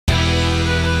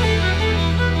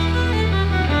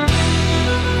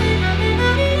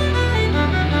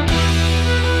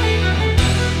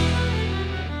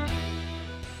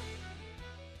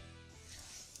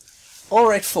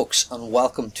Alright folks, and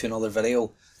welcome to another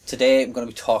video. Today I'm going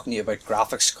to be talking to you about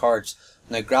graphics cards.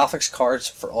 Now graphics cards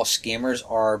for us gamers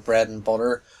are our bread and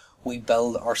butter. We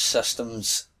build our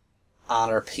systems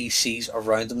and our PCs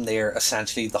around them. They are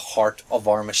essentially the heart of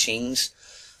our machines.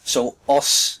 So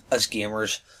us as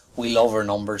gamers, we love our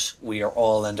numbers. We are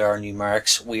all into our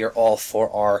numerics. We are all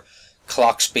for our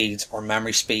clock speeds, our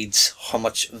memory speeds. How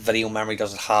much video memory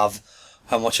does it have?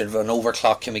 How much of an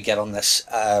overclock can we get on this?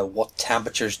 What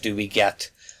temperatures do we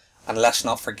get? And let's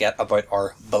not forget about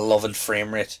our beloved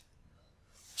frame rate.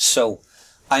 So,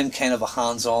 I'm kind of a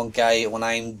hands-on guy. When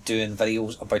I'm doing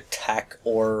videos about tech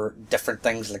or different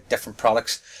things like different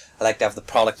products, I like to have the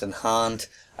product in hand.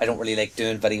 I don't really like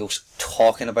doing videos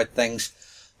talking about things.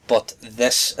 But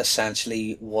this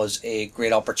essentially was a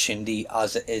great opportunity,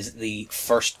 as it is the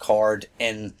first card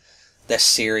in this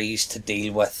series to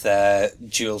deal with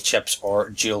dual chips or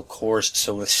dual cores,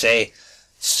 so to say.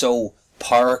 So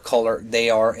PowerColor, they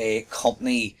are a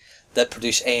company that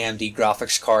produce AMD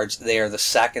graphics cards. They are the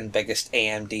second biggest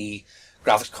AMD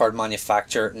graphics card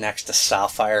manufacturer next to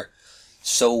Sapphire.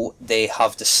 So they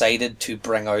have decided to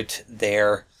bring out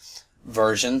their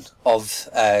version of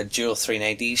dual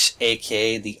 390s,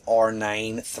 aka the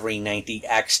R9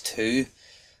 390X2.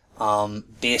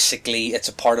 Basically it's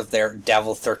a part of their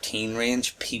Devil13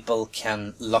 range. People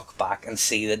can look back and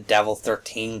see that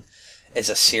Devil13 is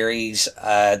a series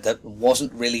that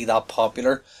wasn't really that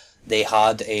popular. They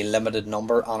had a limited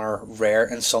number and are rare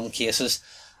in some cases,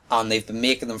 and they've been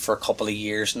making them for a couple of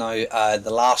years now.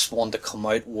 The last one to come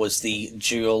out was the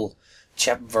dual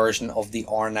chip version of the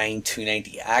R9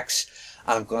 290X,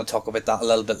 and I'm going to talk about that a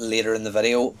little bit later in the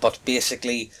video. But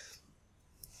basically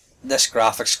this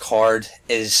graphics card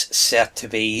is set to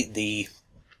be the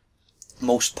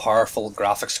most powerful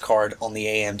graphics card on the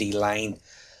AMD line.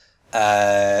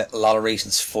 A lot of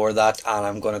reasons for that, and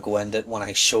I'm going to go into it when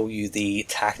I show you the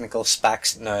technical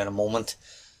specs now in a moment.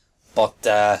 But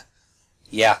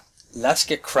yeah, let's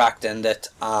get cracked into it,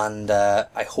 and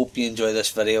I hope you enjoy this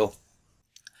video.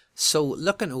 So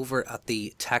looking over at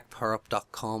the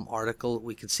techpowerup.com article,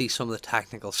 we can see some of the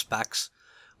technical specs.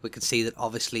 We can see that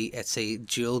obviously it's a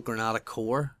dual Granada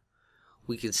core.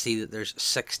 We can see that there's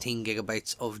 16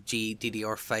 gigabytes of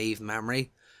GDDR5 memory,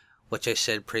 which I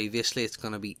said previously it's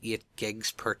going to be 8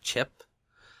 gigs per chip.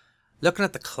 Looking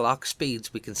at the clock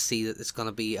speeds, we can see that it's going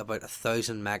to be about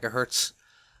 1000 megahertz.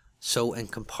 So in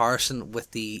comparison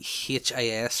with the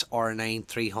HIS R9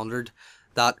 300,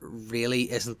 that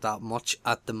really isn't that much.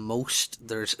 At the most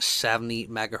there's 70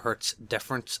 megahertz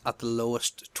difference, at the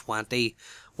lowest 20,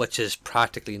 which is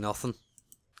practically nothing.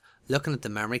 Looking at the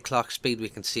memory clock speed, we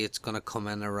can see it's going to come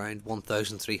in around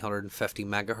 1350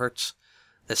 megahertz.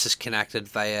 This is connected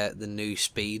via the new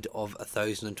speed of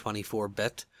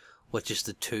 1024-bit, which is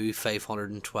the two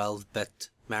 512-bit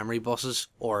memory buses,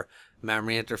 or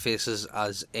memory interfaces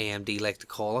as AMD like to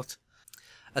call it.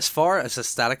 As far as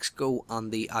aesthetics go on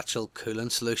the actual cooling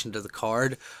solution to the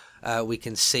card, we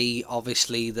can see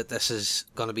obviously that this is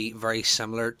going to be very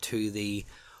similar to the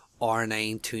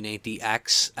R9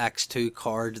 290X X2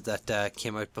 card that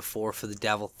came out before for the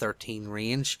Devil13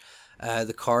 range.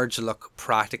 The cards look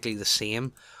practically the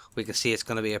same. We can see it's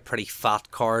going to be a pretty fat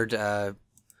card,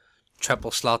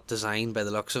 triple slot design by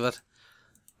the looks of it,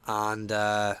 and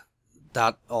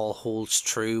that all holds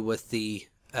true with the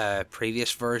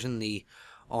previous version, the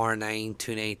R9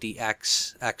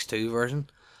 290X X2 version.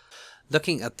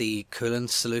 Looking at the cooling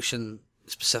solution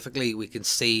specifically, we can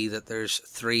see that there's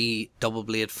 3 double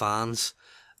blade fans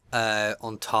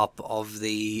on top of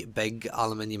the big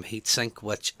aluminium heatsink,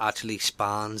 which actually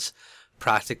spans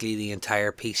practically the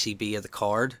entire PCB of the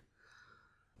card.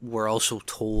 We're also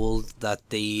told that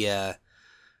the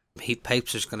heat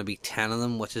pipes, there's going to be 10 of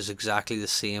them, which is exactly the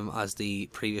same as the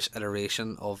previous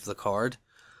iteration of the card.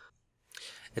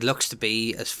 It looks to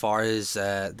be, as far as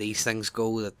these things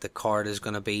go, that the card is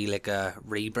going to be like a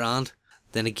rebrand.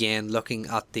 Then again, looking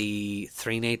at the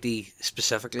 390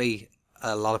 specifically,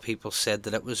 a lot of people said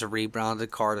that it was a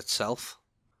rebranded card itself.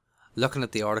 Looking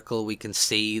at the article, we can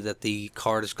see that the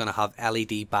card is going to have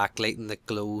LED backlighting that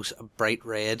glows a bright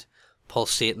red,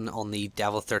 pulsating on the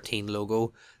Devil13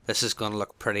 logo. This is going to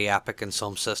look pretty epic in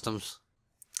some systems.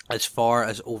 As far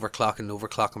as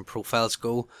overclocking profiles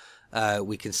go,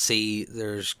 we can see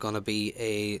there's going to be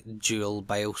a dual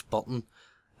BIOS button,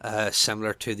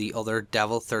 similar to the other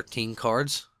Devil13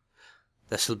 cards.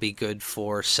 This will be good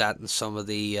for setting some of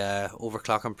the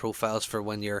overclocking profiles for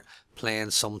when you're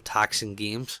playing some taxing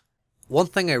games. One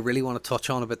thing I really want to touch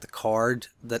on about the card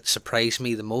that surprised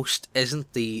me the most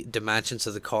isn't the dimensions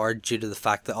of the card, due to the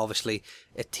fact that obviously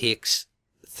it takes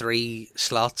 3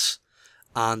 slots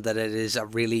and that it is a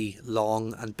really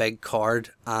long and big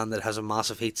card and that it has a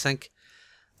massive heatsink.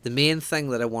 The main thing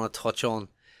that I want to touch on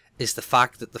is the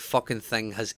fact that the fucking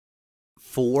thing has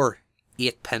 4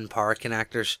 8-pin power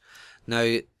connectors.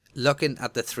 Now, looking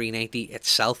at the 390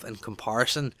 itself in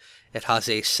comparison, it has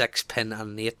a 6-pin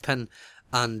and an 8-pin,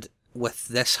 and with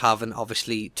this having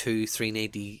obviously 2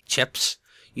 390 chips,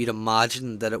 you'd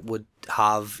imagine that it would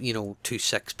have, you know, 2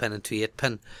 6-pin and 2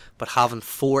 8-pin, but having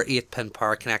 4 8-pin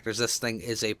power connectors, this thing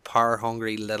is a power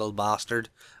hungry little bastard,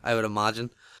 I would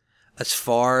imagine. As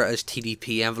far as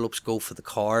TDP envelopes go for the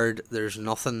card, there's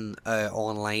nothing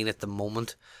online at the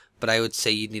moment, but I would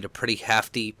say you'd need a pretty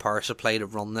hefty power supply to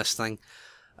run this thing.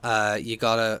 You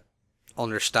gotta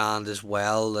understand as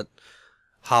well that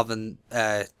having 2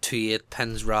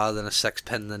 8-pins rather than a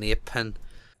 6-pin and an 8-pin,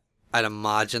 I'd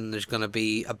imagine there's going to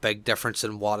be a big difference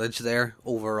in wattage there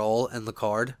overall in the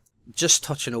card. Just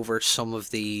touching over some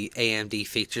of the AMD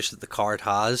features that the card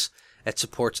has, it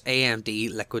supports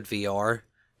AMD Liquid VR,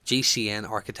 GCN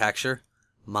architecture,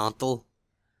 Mantle,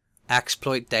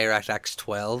 Exploit DirectX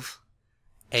 12,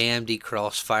 AMD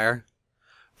Crossfire,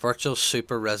 Virtual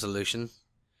Super Resolution,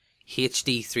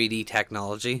 HD 3D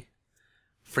technology,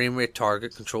 framerate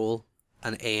target control,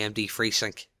 and AMD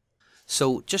FreeSync.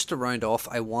 So just to round off,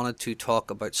 I wanted to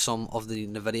talk about some of the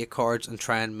Nvidia cards and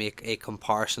try and make a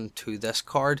comparison to this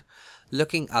card.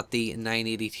 Looking at the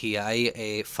 980 Ti,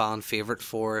 a fan favourite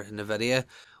for Nvidia,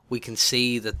 we can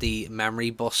see that the memory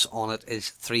bus on it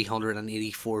is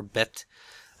 384-bit.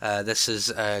 This is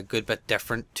a good bit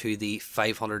different to the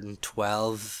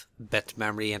 512-bit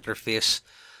memory interface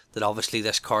that obviously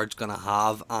this card's going to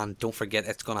have, and don't forget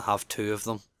it's going to have 2 of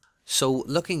them. So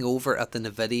looking over at the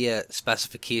Nvidia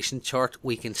specification chart,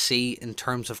 we can see in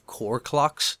terms of core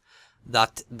clocks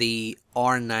that the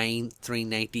R9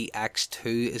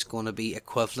 390X2 is going to be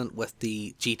equivalent with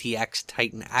the GTX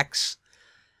Titan X.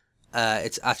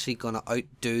 It's actually going to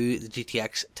outdo the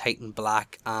GTX Titan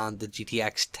Black and the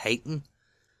GTX Titan.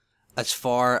 As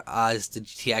far as the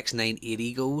GTX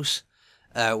 980 goes,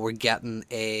 we're getting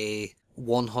a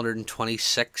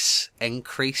 126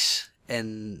 increase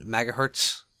in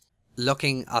megahertz.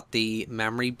 Looking at the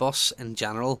memory bus in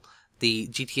general, the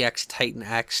GTX Titan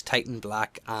X, Titan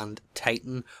Black and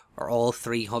Titan are all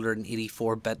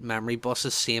 384-bit memory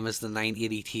buses, same as the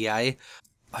 980 Ti.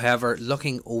 However,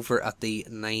 looking over at the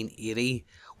 980,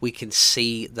 we can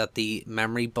see that the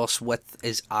memory bus width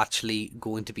is actually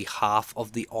going to be half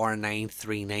of the R9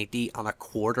 390 and a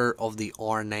quarter of the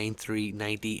R9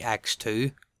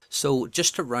 390X2. So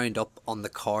just to round up on the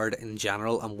card in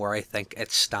general and where I think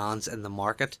it stands in the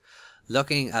market,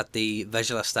 looking at the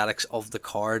visual aesthetics of the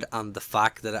card and the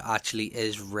fact that it actually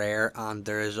is rare and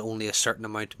there is only a certain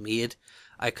amount made,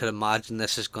 I could imagine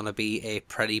this is going to be a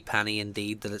pretty penny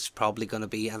indeed, that it's probably going to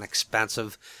be an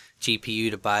expensive GPU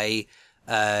to buy,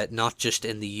 not just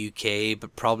in the UK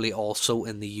but probably also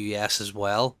in the US as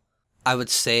well. I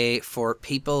would say for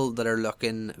people that are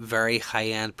looking very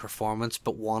high-end performance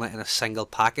but want it in a single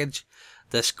package,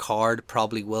 this card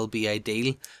probably will be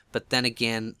ideal. But then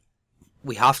again,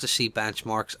 we have to see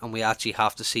benchmarks and we actually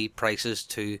have to see prices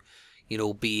to, you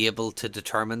know, be able to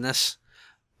determine this.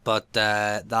 But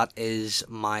that is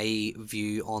my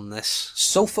view on this.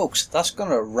 So folks, that's going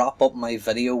to wrap up my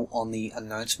video on the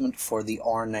announcement for the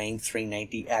R9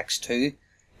 390X2.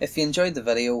 If you enjoyed the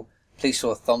video, please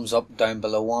throw a thumbs up down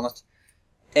below on it.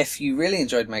 If you really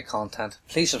enjoyed my content,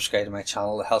 please subscribe to my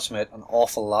channel, it helps me out an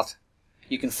awful lot.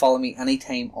 You can follow me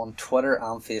anytime on Twitter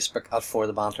and Facebook at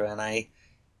ForTheBanterNI.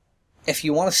 If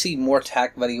you want to see more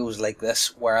tech videos like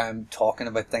this, where I'm talking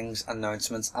about things,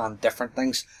 announcements and different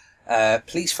things,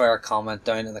 please fire a comment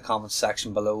down in the comment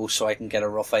section below so I can get a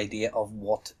rough idea of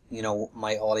what, you know,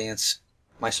 my audience,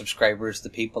 my subscribers, the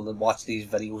people that watch these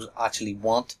videos actually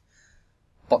want.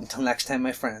 But until next time,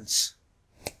 my friends,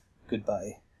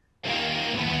 goodbye.